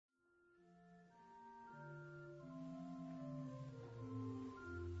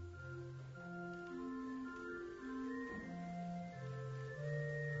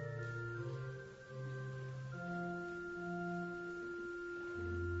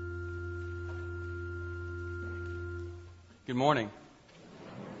Good morning.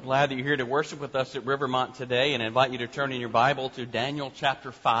 Glad that you're here to worship with us at Rivermont today, and I invite you to turn in your Bible to Daniel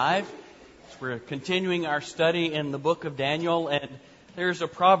chapter 5. We're continuing our study in the book of Daniel, and there's a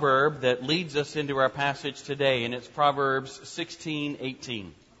proverb that leads us into our passage today, and it's Proverbs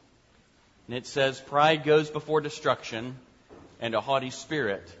 16:18. And it says, "Pride goes before destruction, and a haughty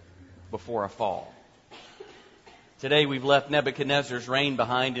spirit before a fall." Today we've left Nebuchadnezzar's reign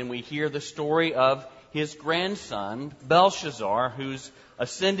behind, and we hear the story of his grandson, Belshazzar, who's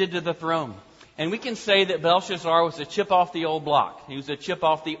ascended to the throne. And we can say that Belshazzar was a chip off the old block. He was a chip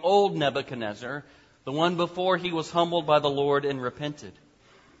off the old Nebuchadnezzar, the one before he was humbled by the Lord and repented.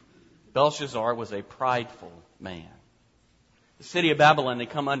 Belshazzar was a prideful man. The city of Babylon had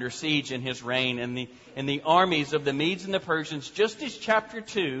come under siege in his reign, and the armies of the Medes and the Persians, just as chapter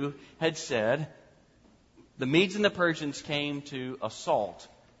 2 had said, the Medes and the Persians came to assault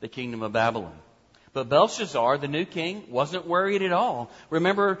the kingdom of Babylon. But Belshazzar, the new king, wasn't worried at all.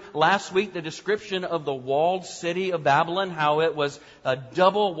 Remember last week the description of the walled city of Babylon, how it was a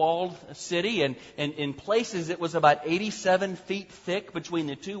double-walled city, and in places it was about 87 feet thick between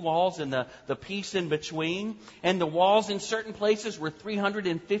the two walls and the piece in between. And the walls in certain places were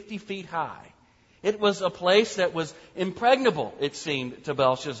 350 feet high. It was a place that was impregnable, it seemed, to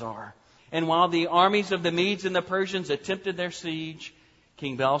Belshazzar. And while the armies of the Medes and the Persians attempted their siege,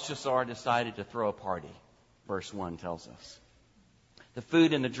 King Belshazzar decided to throw a party, verse 1 tells us. The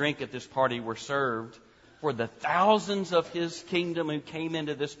food and the drink at this party were served for the thousands of his kingdom who came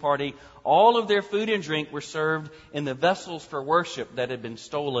into this party. All of their food and drink were served in the vessels for worship that had been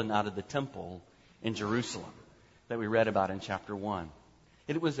stolen out of the temple in Jerusalem that we read about in chapter 1.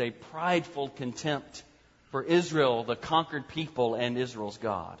 It was a prideful contempt for Israel, the conquered people, and Israel's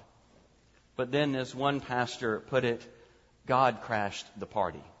God. But then, as one pastor put it, God crashed the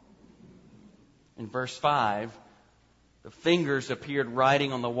party. In verse 5, the fingers appeared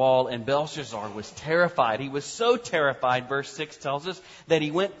writing on the wall, and Belshazzar was terrified. He was so terrified, verse 6 tells us, that he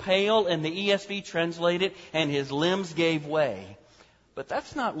went pale, and the ESV translated, and his limbs gave way. But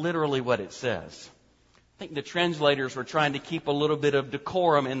that's not literally what it says. I think the translators were trying to keep a little bit of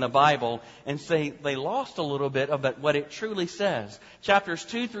decorum in the Bible and say they lost a little bit of what it truly says. Chapters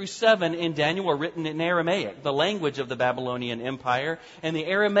 2 through 7 in Daniel were written in Aramaic, the language of the Babylonian Empire. And the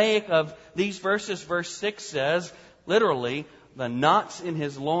Aramaic of these verses, verse 6 says, literally, the knots in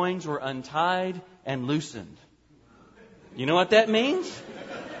his loins were untied and loosened. You know what that means?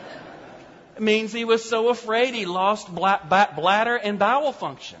 It means he was so afraid he lost bladder and bowel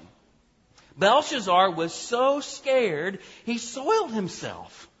function. Belshazzar was so scared, he soiled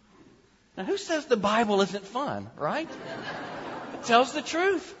himself. Now, who says the Bible isn't fun, right? It tells the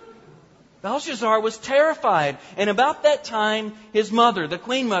truth. Belshazzar was terrified. And about that time, his mother, the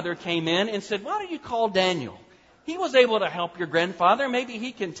queen mother, came in and said, "Why don't you call Daniel? He was able to help your grandfather. Maybe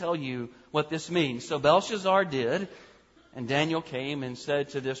he can tell you what this means." So Belshazzar did. And Daniel came and said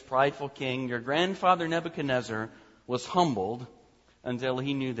to this prideful king, "Your grandfather Nebuchadnezzar was humbled until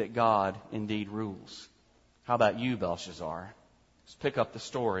he knew that God indeed rules." How about you, Belshazzar? Let's pick up the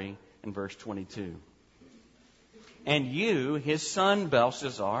story in verse 22. "And you, his son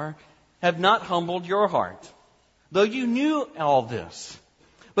Belshazzar, have not humbled your heart, though you knew all this.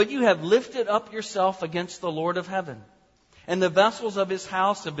 But you have lifted up yourself against the Lord of heaven. And the vessels of his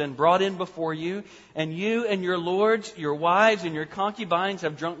house have been brought in before you, and you and your lords, your wives, and your concubines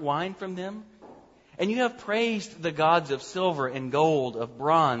have drunk wine from them. And you have praised the gods of silver and gold, of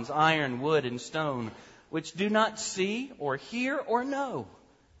bronze, iron, wood, and stone, which do not see or hear or know.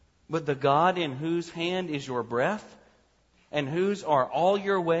 But the God in whose hand is your breath, and whose are all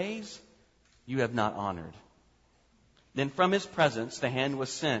your ways, you have not honored." Then from his presence the hand was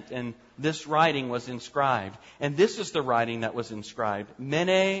sent, and this writing was inscribed. And this is the writing that was inscribed: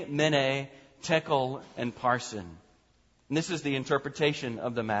 Mene, Mene, Tekel, and Parsin. And this is the interpretation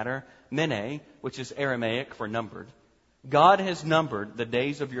of the matter. Mene, which is Aramaic for numbered. God has numbered the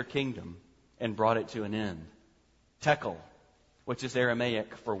days of your kingdom and brought it to an end. Tekel, which is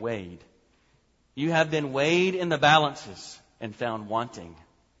Aramaic for weighed. You have been weighed in the balances and found wanting.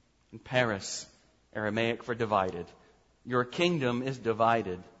 And Paris, Aramaic for divided. Your kingdom is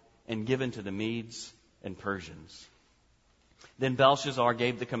divided and given to the Medes and Persians. Then Belshazzar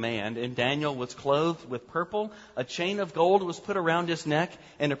gave the command, and Daniel was clothed with purple, a chain of gold was put around his neck,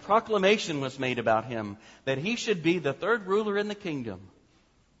 and a proclamation was made about him, that he should be the third ruler in the kingdom.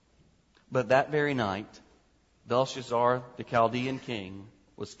 But that very night, Belshazzar, the Chaldean king,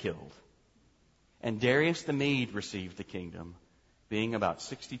 was killed. And Darius the Mede received the kingdom, being about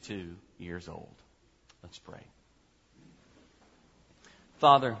 62 years old. Let's pray.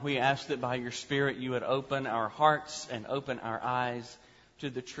 Father, we ask that by your Spirit you would open our hearts and open our eyes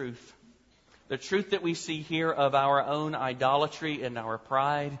to the truth. The truth that we see here of our own idolatry and our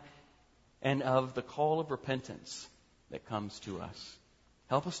pride, and of the call of repentance that comes to us.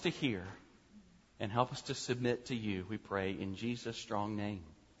 Help us to hear and help us to submit to you, we pray in Jesus' strong name.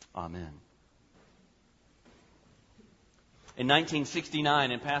 Amen. In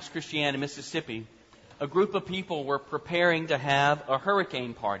 1969, in Pass Christiana, Mississippi, a group of people were preparing to have a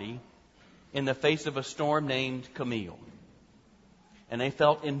hurricane party in the face of a storm named Camille. And they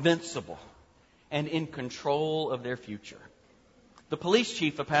felt invincible and in control of their future. The police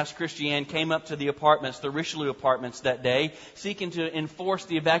chief of Pass Christiana came up to the apartments, the Richelieu apartments that day, seeking to enforce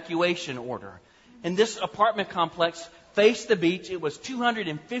the evacuation order. And this apartment complex faced the beach. It was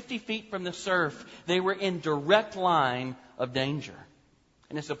 250 feet from the surf. They were in direct line of danger.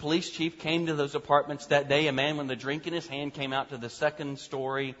 And as the police chief came to those apartments that day, a man with a drink in his hand came out to the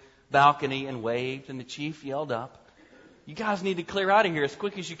second-story balcony and waved. And the chief yelled up, "You guys need to clear out of here as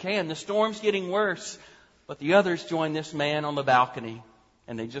quick as you can. The storm's getting worse." But the others joined this man on the balcony,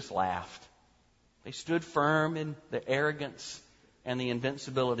 and they just laughed. They stood firm in the arrogance and the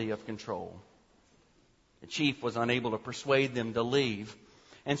invincibility of control. The chief was unable to persuade them to leave,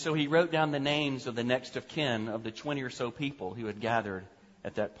 and so he wrote down the names of the next of kin of the 20 or so people who had gathered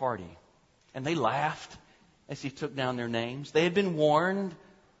at that party. And they laughed as he took down their names. They had been warned,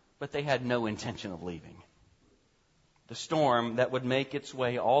 but they had no intention of leaving. The storm that would make its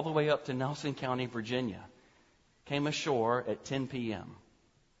way all the way up to Nelson County, Virginia, came ashore at 10 p.m.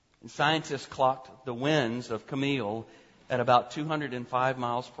 And scientists clocked the winds of Camille at about 205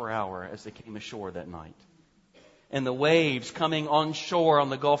 miles per hour as they came ashore that night. And the waves coming on shore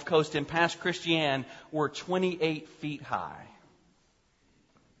on the Gulf Coast in Pass Christiana were 28 feet high.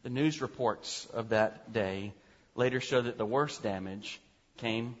 The news reports of that day later show that the worst damage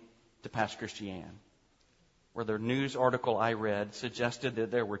came to Pass Christiana, where the news article I read suggested that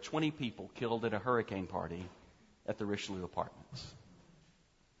there were 20 people killed at a hurricane party at the Richelieu apartments.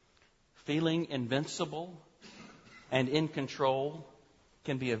 Feeling invincible and in control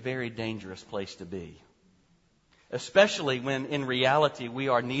can be a very dangerous place to be, especially when in reality we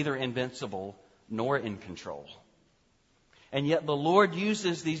are neither invincible nor in control. And yet the Lord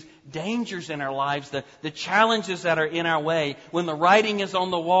uses these dangers in our lives, the challenges that are in our way, when the writing is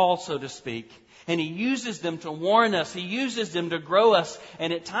on the wall, so to speak. And He uses them to warn us. He uses them to grow us.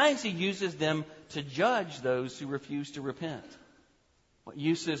 And at times He uses them to judge those who refuse to repent. What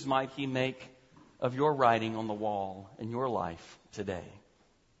uses might He make of your writing on the wall in your life today?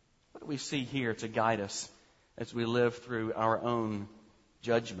 What do we see here to guide us as we live through our own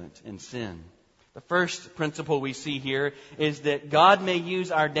judgment and sin? The first principle we see here is that God may use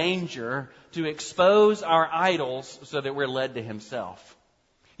our danger to expose our idols so that we're led to Himself.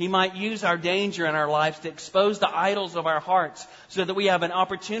 He might use our danger in our lives to expose the idols of our hearts so that we have an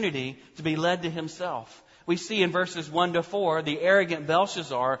opportunity to be led to Himself. We see in verses 1 to 4, the arrogant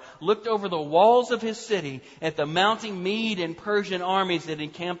Belshazzar looked over the walls of his city at the mounting Mede and Persian armies that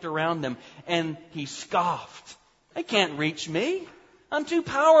encamped around them, and he scoffed. "They can't reach me. I'm too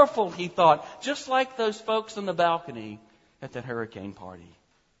powerful," he thought, just like those folks on the balcony at that hurricane party.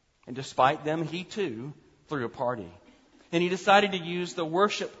 And despite them, he too threw a party. And he decided to use the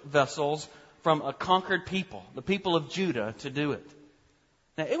worship vessels from a conquered people, the people of Judah, to do it.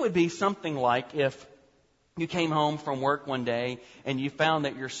 Now, it would be something like if you came home from work one day and you found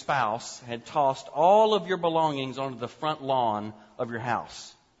that your spouse had tossed all of your belongings onto the front lawn of your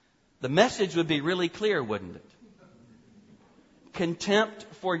house. The message would be really clear, wouldn't it? Contempt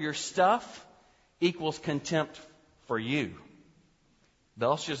for your stuff equals contempt for you.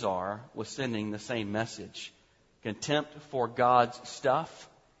 Belshazzar was sending the same message. Contempt for God's stuff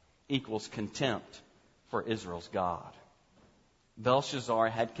equals contempt for Israel's God. Belshazzar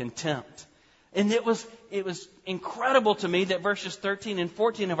had contempt. And it was incredible to me that verses 13 and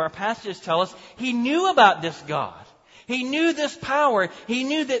 14 of our passages tell us he knew about this God. He knew this power. He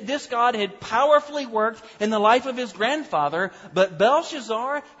knew that this God had powerfully worked in the life of his grandfather, but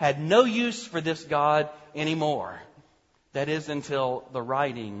Belshazzar had no use for this God anymore. That is, until the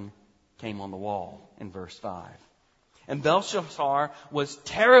writing came on the wall in verse 5. And Belshazzar was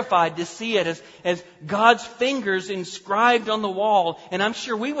terrified to see it as God's fingers inscribed on the wall. And I'm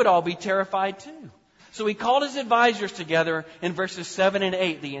sure we would all be terrified too. So he called his advisors together in verses 7 and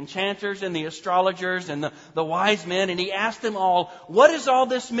 8, the enchanters and the astrologers and the wise men, and he asked them all, "What does all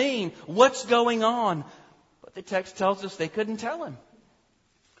this mean? What's going on?" But the text tells us they couldn't tell him.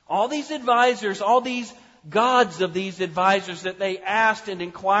 All these advisors, all these gods of these advisors that they asked and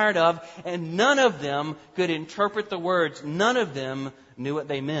inquired of, and none of them could interpret the words. None of them knew what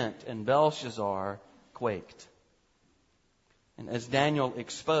they meant, and Belshazzar quaked. And as Daniel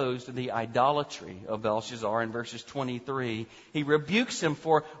exposed the idolatry of Belshazzar in verses 23, he rebukes him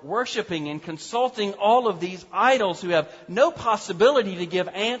for worshiping and consulting all of these idols who have no possibility to give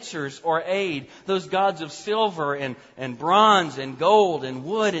answers or aid. Those gods of silver and bronze and gold and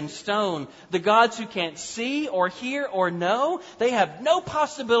wood and stone. The gods who can't see or hear or know. They have no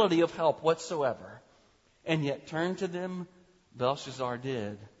possibility of help whatsoever. And yet turn to them, Belshazzar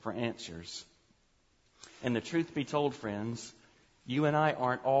did, for answers. And the truth be told, friends, you and I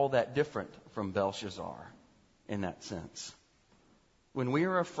aren't all that different from Belshazzar in that sense. When we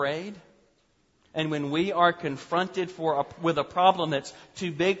are afraid and when we are confronted with a problem that's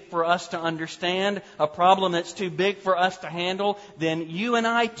too big for us to understand, a problem that's too big for us to handle, then you and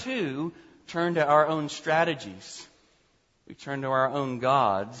I too turn to our own strategies. We turn to our own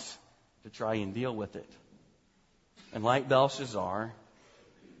gods to try and deal with it. And like Belshazzar,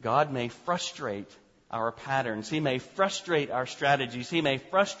 God may frustrate our patterns. He may frustrate our strategies. He may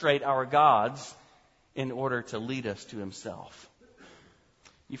frustrate our gods in order to lead us to Himself.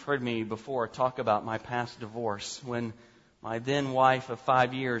 You've heard me before talk about my past divorce when my then wife of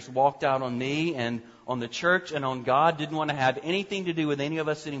 5 years walked out on me and on the church and on God, didn't want to have anything to do with any of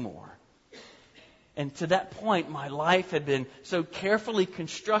us anymore. And to that point, my life had been so carefully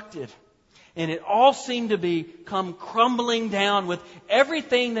constructed, and it all seemed to come crumbling down with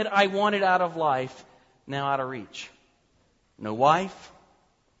everything that I wanted out of life now out of reach. No wife.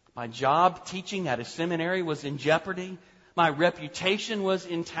 My job teaching at a seminary was in jeopardy. My reputation was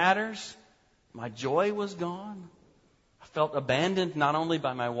in tatters. My joy was gone. I felt abandoned not only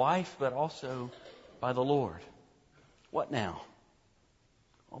by my wife, but also by the Lord. What now?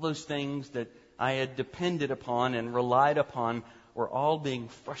 All those things that I had depended upon and relied upon were all being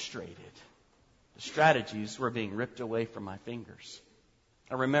frustrated. The strategies were being ripped away from my fingers.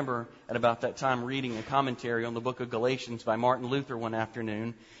 I remember at about that time reading a commentary on the book of Galatians by Martin Luther one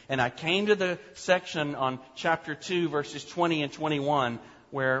afternoon, and I came to the section on chapter 2, verses 20 and 21,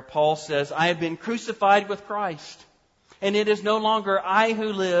 where Paul says, I have been crucified with Christ, and it is no longer I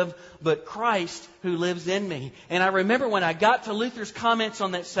who live, but Christ who lives in me. And I remember when I got to Luther's comments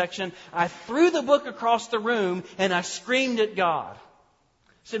on that section, I threw the book across the room and I screamed at God. I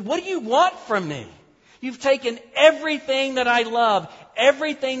said, what do you want from me? You've taken everything that I love,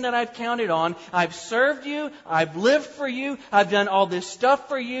 everything that I've counted on. I've served you. I've lived for you. I've done all this stuff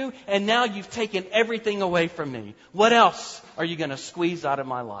for you. And now you've taken everything away from me. What else are you going to squeeze out of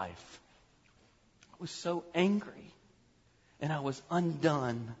my life? I was so angry. And I was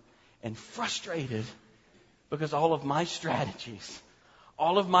undone and frustrated because all of my strategies,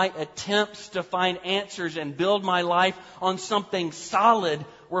 all of my attempts to find answers and build my life on something solid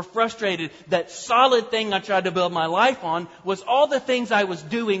were frustrated. That solid thing I tried to build my life on was all the things I was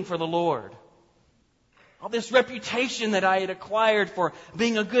doing for the Lord. All this reputation that I had acquired for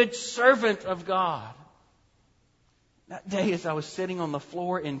being a good servant of God. That day as I was sitting on the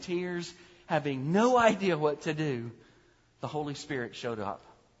floor in tears, having no idea what to do, the Holy Spirit showed up.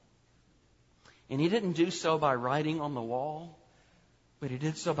 And He didn't do so by writing on the wall, but He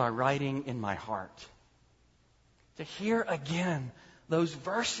did so by writing in my heart. To hear again those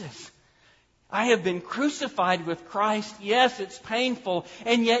verses. I have been crucified with Christ. Yes, it's painful.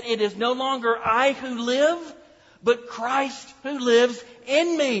 And yet it is no longer I who live, but Christ who lives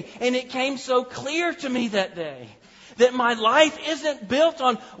in me. And it came so clear to me that day that my life isn't built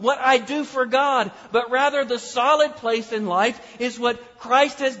on what I do for God, but rather the solid place in life is what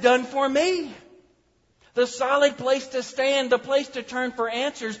Christ has done for me. The solid place to stand, the place to turn for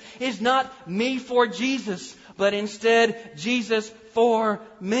answers is not me for Jesus, but instead Jesus for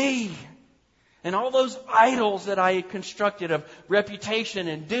me. And all those idols that I had constructed of reputation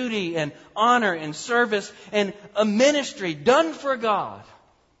and duty and honor and service and a ministry done for God,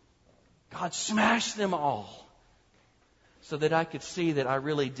 God smashed them all so that I could see that I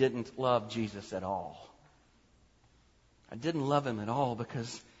really didn't love Jesus at all. I didn't love Him at all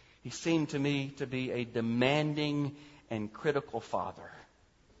because He seemed to me to be a demanding and critical father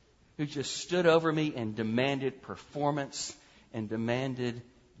who just stood over me and demanded performance and demanded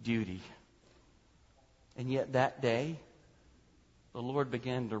duty. And yet that day, the Lord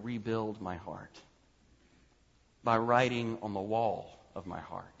began to rebuild my heart by writing on the wall of my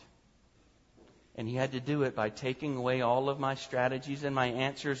heart. And He had to do it by taking away all of my strategies and my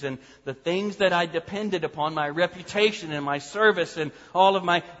answers and the things that I depended upon, my reputation and my service and all of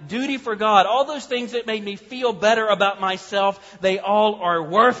my duty for God. All those things that made me feel better about myself, they all are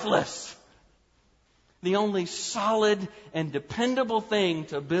worthless. The only solid and dependable thing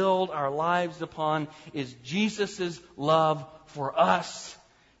to build our lives upon is Jesus' love for us.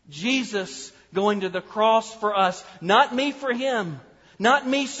 Jesus going to the cross for us. Not me for Him. Not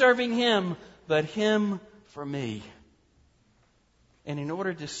me serving Him, but Him for me. And in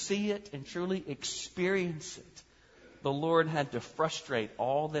order to see it and truly experience it, the Lord had to frustrate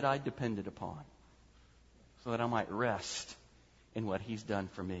all that I depended upon so that I might rest in what He's done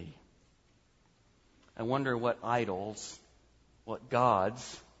for me. I wonder what idols, what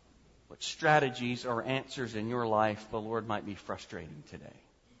gods, what strategies or answers in your life the Lord might be frustrating today.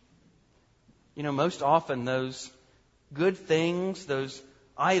 You know, most often those good things, those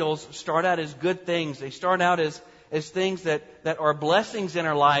idols start out as good things. They start out as things that are blessings in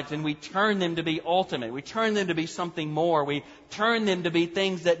our lives, and we turn them to be ultimate. We turn them to be something more. We turn them to be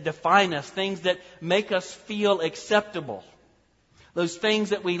things that define us, things that make us feel acceptable. Those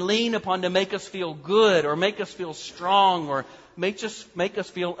things that we lean upon to make us feel good or make us feel strong or make us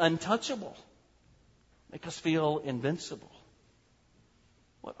feel untouchable, make us feel invincible.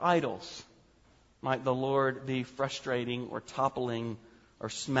 What idols might the Lord be frustrating or toppling or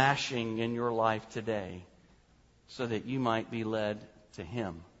smashing in your life today so that you might be led to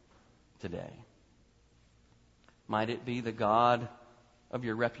Him today? Might it be the God of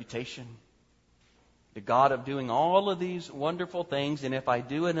your reputation? The God of doing all of these wonderful things, and if I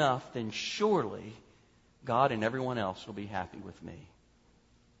do enough, then surely God and everyone else will be happy with me.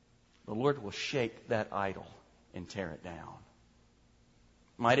 The Lord will shake that idol and tear it down.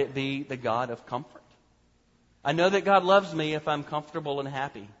 Might it be the God of comfort? I know that God loves me if I'm comfortable and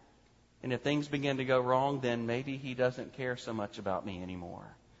happy. And if things begin to go wrong, then maybe He doesn't care so much about me anymore.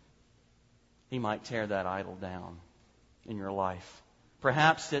 He might tear that idol down in your life.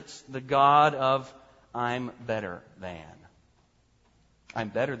 Perhaps it's the God of I'm better than. I'm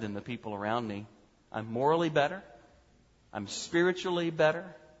better than the people around me. I'm morally better. I'm spiritually better.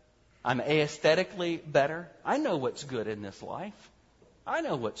 I'm aesthetically better. I know what's good in this life. I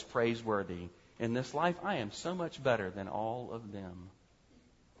know what's praiseworthy in this life. I am so much better than all of them.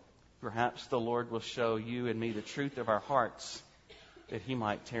 Perhaps the Lord will show you and me the truth of our hearts that He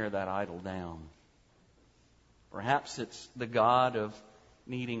might tear that idol down. Perhaps it's the God of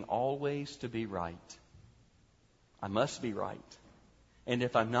needing always to be right. I must be right. And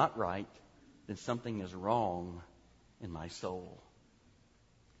if I'm not right, then something is wrong in my soul.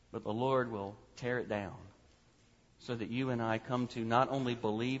 But the Lord will tear it down so that you and I come to not only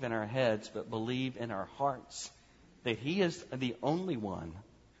believe in our heads, but believe in our hearts that He is the only one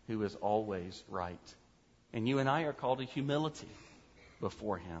who is always right. And you and I are called to humility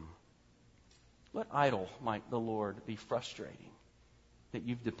before Him. What idol might the Lord be frustrating that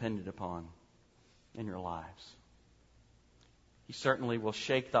you've depended upon in your lives? He certainly will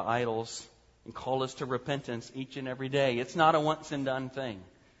shake the idols and call us to repentance each and every day. It's not a once and done thing,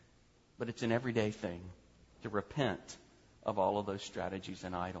 but it's an everyday thing to repent of all of those strategies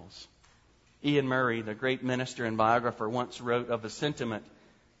and idols. Ian Murray, the great minister and biographer, once wrote of a sentiment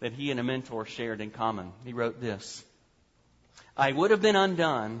that he and a mentor shared in common. He wrote this: I would have been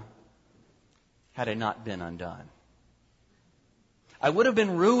undone had I not been undone. I would have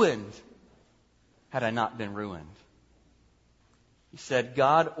been ruined had I not been ruined. He said,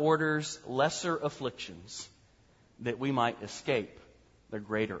 God orders lesser afflictions that we might escape the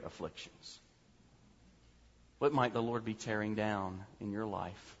greater afflictions. What might the Lord be tearing down in your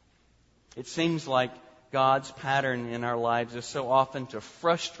life? It seems like God's pattern in our lives is so often to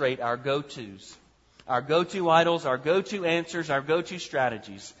frustrate our go-tos, our go-to idols, our go-to answers, our go-to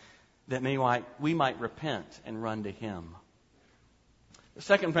strategies, that we might repent and run to Him. The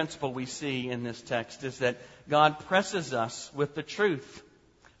second principle we see in this text is that God presses us with the truth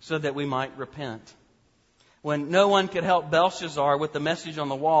so that we might repent. When no one could help Belshazzar with the message on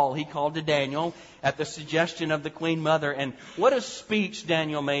the wall, he called to Daniel at the suggestion of the Queen Mother. And what a speech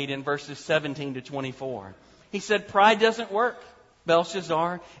Daniel made in verses 17 to 24. He said, pride doesn't work,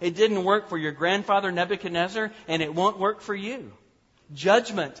 Belshazzar. It didn't work for your grandfather Nebuchadnezzar, and it won't work for you.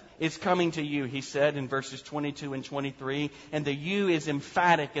 Judgment is coming to you, he said in verses 22 and 23. And the you is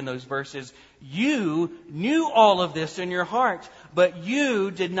emphatic in those verses. You knew all of this in your heart, but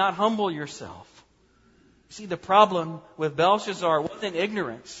you did not humble yourself. See, the problem with Belshazzar wasn't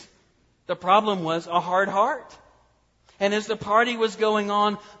ignorance. The problem was a hard heart. And as the party was going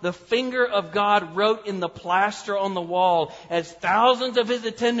on, the finger of God wrote in the plaster on the wall as thousands of His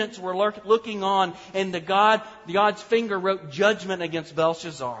attendants were looking on, and God's finger wrote judgment against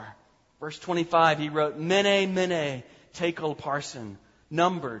Belshazzar. Verse 25, He wrote, Mene, Mene, Tekel Parsin,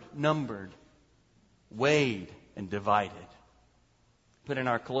 numbered, weighed, and divided. Put in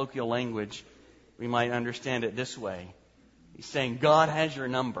our colloquial language, we might understand it this way. He's saying, God has your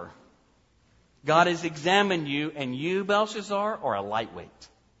number. God has examined you, and you, Belshazzar, are a lightweight.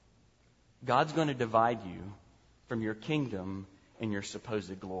 God's going to divide you from your kingdom and your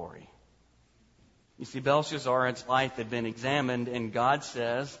supposed glory. You see, Belshazzar's life had been examined, and God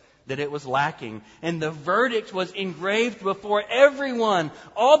says that it was lacking. And the verdict was engraved before everyone,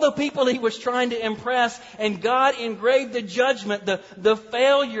 all the people he was trying to impress. And God engraved the judgment, the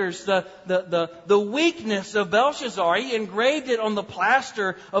failures, the weakness of Belshazzar. He engraved it on the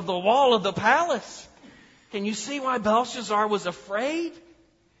plaster of the wall of the palace. Can you see why Belshazzar was afraid?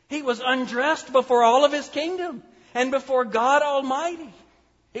 He was undressed before all of his kingdom and before God Almighty.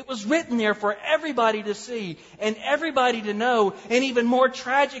 It was written there for everybody to see and everybody to know. And even more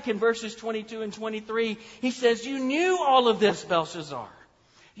tragic in verses 22 and 23, he says, you knew all of this, Belshazzar.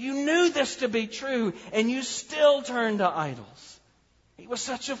 You knew this to be true, and you still turned to idols. He was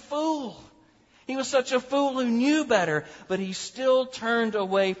such a fool. He was such a fool who knew better, but he still turned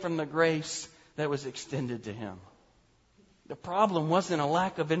away from the grace that was extended to him. The problem wasn't a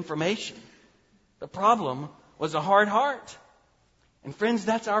lack of information. The problem was a hard heart. And friends,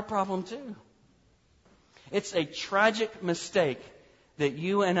 that's our problem too. It's a tragic mistake that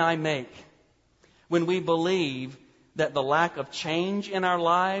you and I make when we believe that the lack of change in our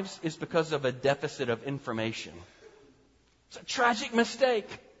lives is because of a deficit of information. It's a tragic mistake.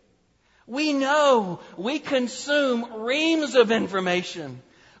 We know we consume reams of information.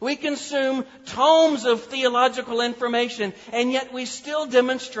 We consume tomes of theological information, and yet we still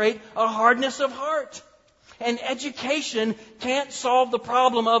demonstrate a hardness of heart. And education can't solve the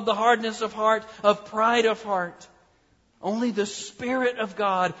problem of the hardness of heart, of pride of heart. Only the Spirit of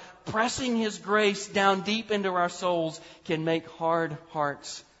God pressing His grace down deep into our souls can make hard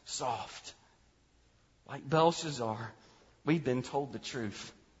hearts soft. Like Belshazzar, we've been told the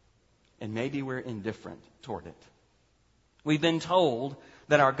truth, and maybe we're indifferent toward it. We've been told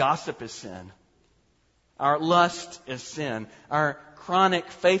that our gossip is sin. Our lust is sin. Our chronic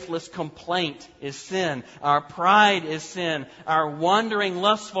faithless complaint is sin. Our pride is sin. Our wandering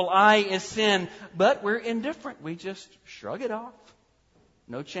lustful eye is sin. But we're indifferent. We just shrug it off.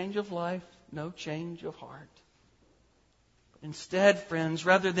 No change of life. No change of heart. Instead, friends,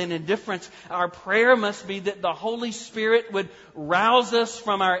 rather than indifference, our prayer must be that the Holy Spirit would rouse us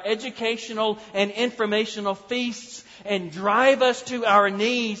from our educational and informational feasts and drive us to our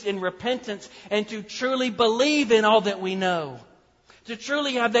knees in repentance and to truly believe in all that we know. To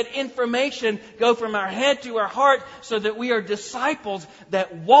truly have that information go from our head to our heart so that we are disciples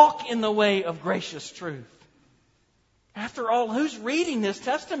that walk in the way of gracious truth. After all, who's reading this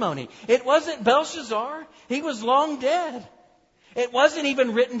testimony? It wasn't Belshazzar. He was long dead. It wasn't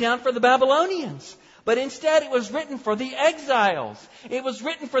even written down for the Babylonians. But instead it was written for the exiles. It was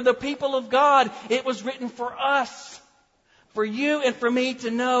written for the people of God. It was written for us. For you and for me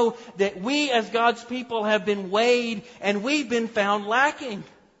to know that we as God's people have been weighed and we've been found lacking.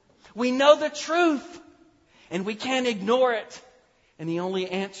 We know the truth and we can't ignore it. And the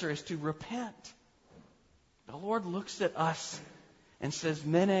only answer is to repent. The Lord looks at us and says,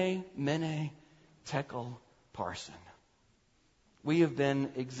 Mene, Mene, Tekel, Parson. We have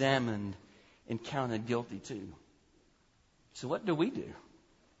been examined and counted guilty too. So what do we do?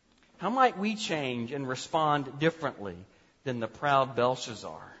 How might we change and respond differently than the proud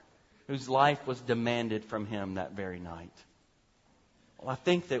Belshazzar, whose life was demanded from him that very night? Well, I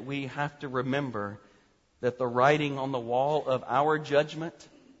think that we have to remember that the writing on the wall of our judgment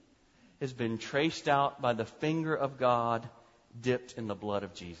has been traced out by the finger of God dipped in the blood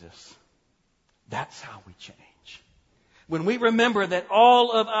of Jesus. That's how we change. When we remember that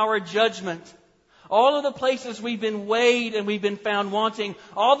all of our judgment, all of the places we've been weighed and we've been found wanting,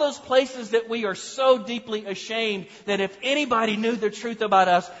 all those places that we are so deeply ashamed that if anybody knew the truth about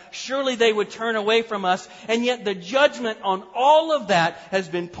us, surely they would turn away from us. And yet the judgment on all of that has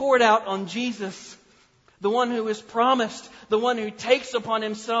been poured out on Jesus, the one who is promised, the one who takes upon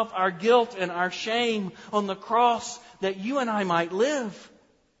Himself our guilt and our shame on the cross that you and I might live.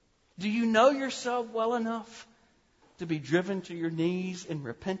 Do you know yourself well enough to be driven to your knees in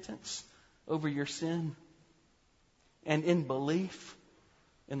repentance over your sin and in belief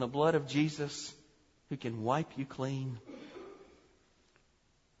in the blood of Jesus who can wipe you clean?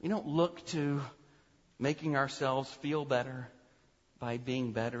 We don't look to making ourselves feel better by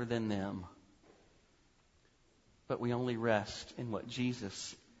being better than them, but we only rest in what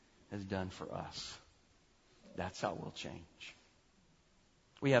Jesus has done for us. That's how we'll change.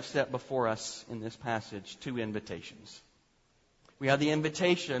 We have set before us in this passage two invitations. We have the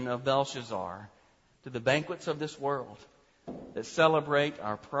invitation of Belshazzar to the banquets of this world, that celebrate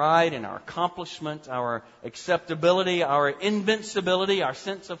our pride and our accomplishment, our acceptability, our invincibility, our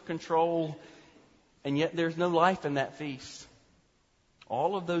sense of control, and yet there's no life in that feast.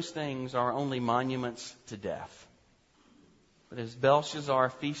 All of those things are only monuments to death. But as Belshazzar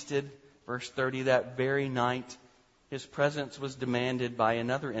feasted, verse 30, that very night, his presence was demanded by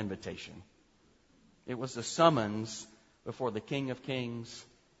another invitation. It was a summons before the King of Kings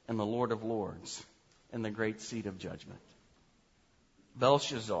and the Lord of Lords in the great seat of judgment.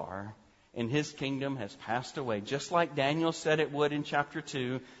 Belshazzar and his kingdom has passed away, just like Daniel said it would in chapter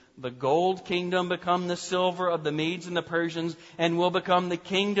 2. The gold kingdom become the silver of the Medes and the Persians, and will become the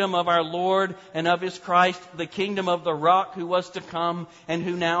kingdom of our Lord and of His Christ, the kingdom of the rock who was to come and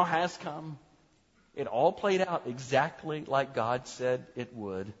who now has come. It all played out exactly like God said it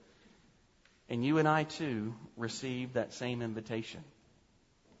would. And you and I too received that same invitation.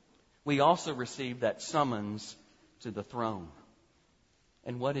 We also received that summons to the throne.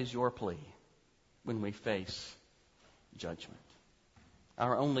 And what is your plea when we face judgment?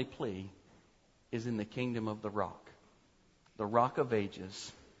 Our only plea is in the kingdom of the rock of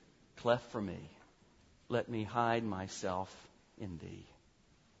ages, cleft for me. Let me hide myself in thee.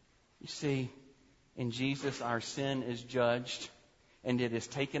 You see, in Jesus our sin is judged and it is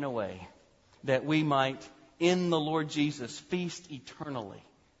taken away, that we might, in the Lord Jesus, feast eternally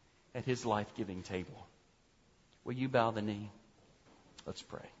at His life-giving table. Will you bow the knee? Let's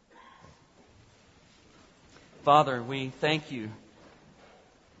pray. Father, we thank You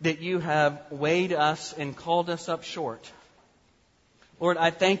that You have weighed us and called us up short. Lord,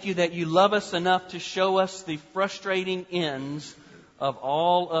 I thank You that You love us enough to show us the frustrating ends of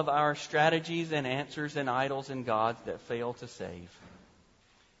all of our strategies and answers and idols and gods that fail to save,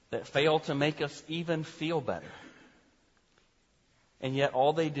 that fail to make us even feel better. And yet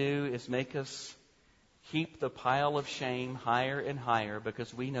all they do is make us heap the pile of shame higher and higher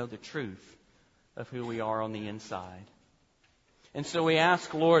because we know the truth of who we are on the inside. And so we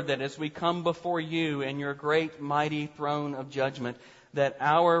ask, Lord, that as we come before You and Your great mighty throne of judgment, that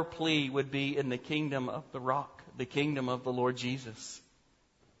our plea would be in the kingdom of the rock, the kingdom of the Lord Jesus,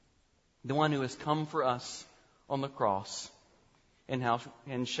 the one who has come for us on the cross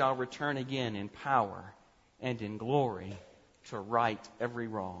and shall return again in power and in glory to right every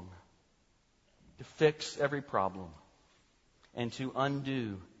wrong, to fix every problem, and to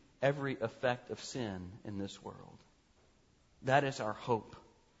undo every effect of sin in this world. That is our hope.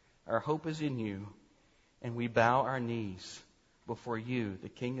 Our hope is in You, and we bow our knees before You, the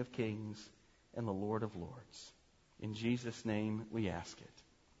King of Kings and the Lord of Lords. In Jesus' name we ask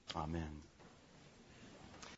it. Amen.